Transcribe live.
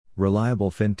Reliable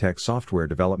fintech software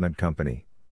development company.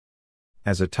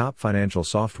 As a top financial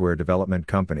software development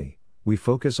company, we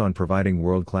focus on providing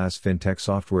world-class fintech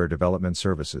software development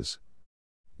services.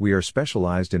 We are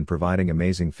specialized in providing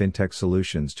amazing fintech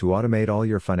solutions to automate all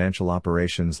your financial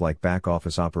operations like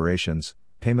back-office operations,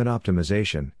 payment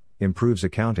optimization, improves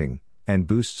accounting, and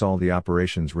boosts all the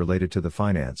operations related to the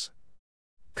finance.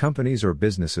 Companies or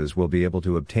businesses will be able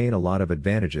to obtain a lot of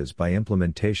advantages by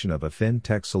implementation of a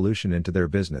fintech solution into their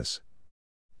business.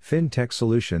 Fintech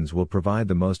solutions will provide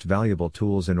the most valuable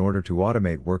tools in order to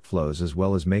automate workflows as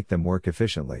well as make them work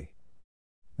efficiently.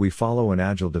 We follow an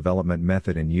agile development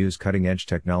method and use cutting-edge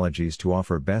technologies to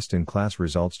offer best-in-class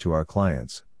results to our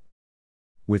clients.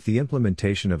 With the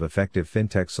implementation of effective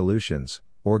fintech solutions,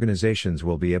 organizations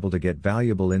will be able to get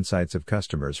valuable insights of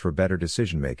customers for better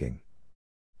decision-making.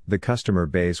 The customer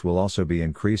base will also be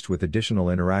increased with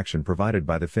additional interaction provided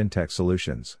by the fintech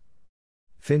solutions.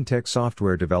 Fintech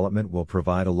software development will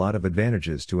provide a lot of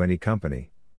advantages to any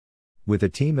company. With a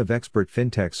team of expert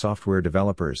fintech software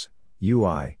developers,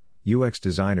 UI, UX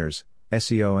designers,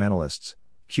 SEO analysts,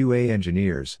 QA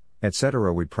engineers,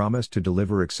 etc., we promise to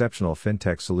deliver exceptional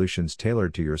fintech solutions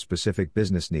tailored to your specific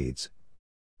business needs.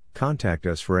 Contact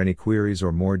us for any queries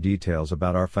or more details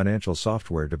about our financial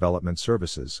software development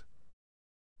services.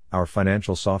 Our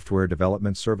financial software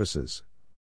development services.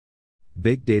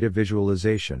 Big data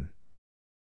visualization.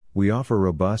 We offer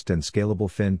robust and scalable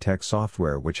fintech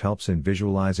software which helps in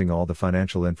visualizing all the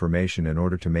financial information in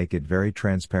order to make it very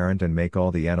transparent and make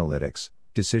all the analytics,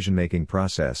 decision-making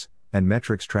process, and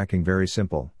metrics tracking very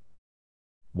simple.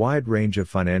 Wide range of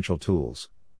financial tools.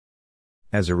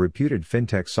 As a reputed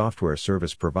fintech software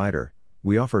service provider,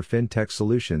 we offer fintech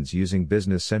solutions using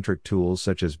business-centric tools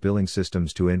such as billing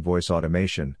systems to invoice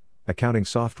automation, accounting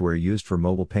software used for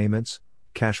mobile payments,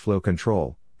 cash flow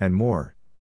control, and more.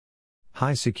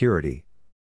 High security.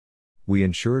 We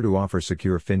ensure to offer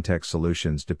secure fintech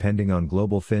solutions depending on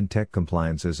global fintech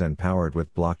compliances and powered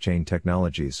with blockchain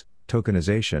technologies,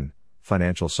 tokenization,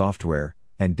 financial software,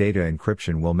 and data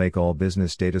encryption will make all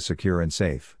business data secure and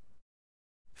safe.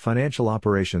 Financial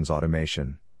operations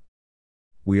automation.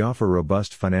 We offer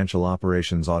robust financial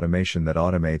operations automation that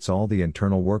automates all the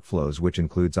internal workflows, which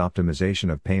includes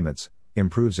optimization of payments,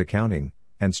 improves accounting,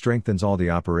 and strengthens all the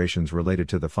operations related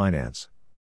to the finance.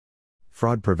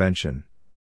 Fraud prevention.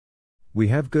 We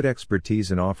have good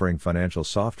expertise in offering financial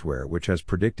software which has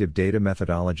predictive data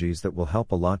methodologies that will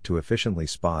help a lot to efficiently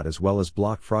spot as well as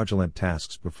block fraudulent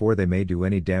tasks before they may do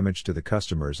any damage to the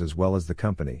customers as well as the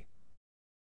company.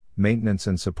 Maintenance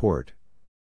and support.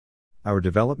 Our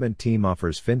development team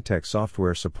offers fintech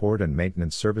software support and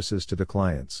maintenance services to the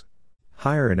clients.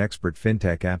 Hire an expert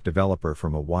fintech app developer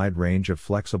from a wide range of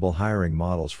flexible hiring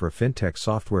models for fintech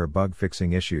software bug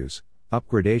fixing issues,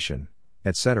 upgradation,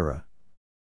 etc.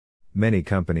 Many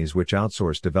companies which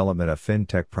outsource development of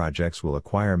fintech projects will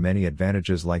acquire many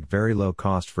advantages like very low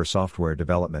cost for software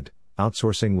development.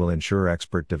 Outsourcing will ensure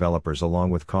expert developers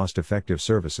along with cost-effective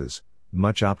services,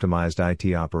 much optimized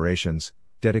IT operations.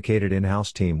 Dedicated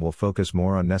in-house team will focus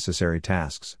more on necessary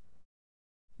tasks.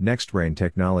 NextBrain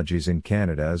Technologies in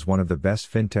Canada is one of the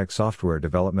best fintech software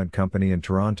development company in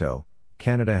Toronto.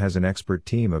 Canada has an expert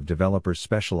team of developers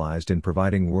specialized in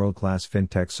providing world-class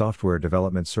fintech software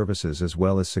development services as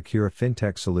well as secure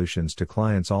fintech solutions to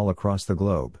clients all across the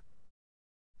globe.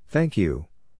 Thank you.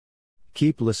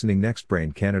 Keep listening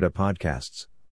NextBrain Canada podcasts.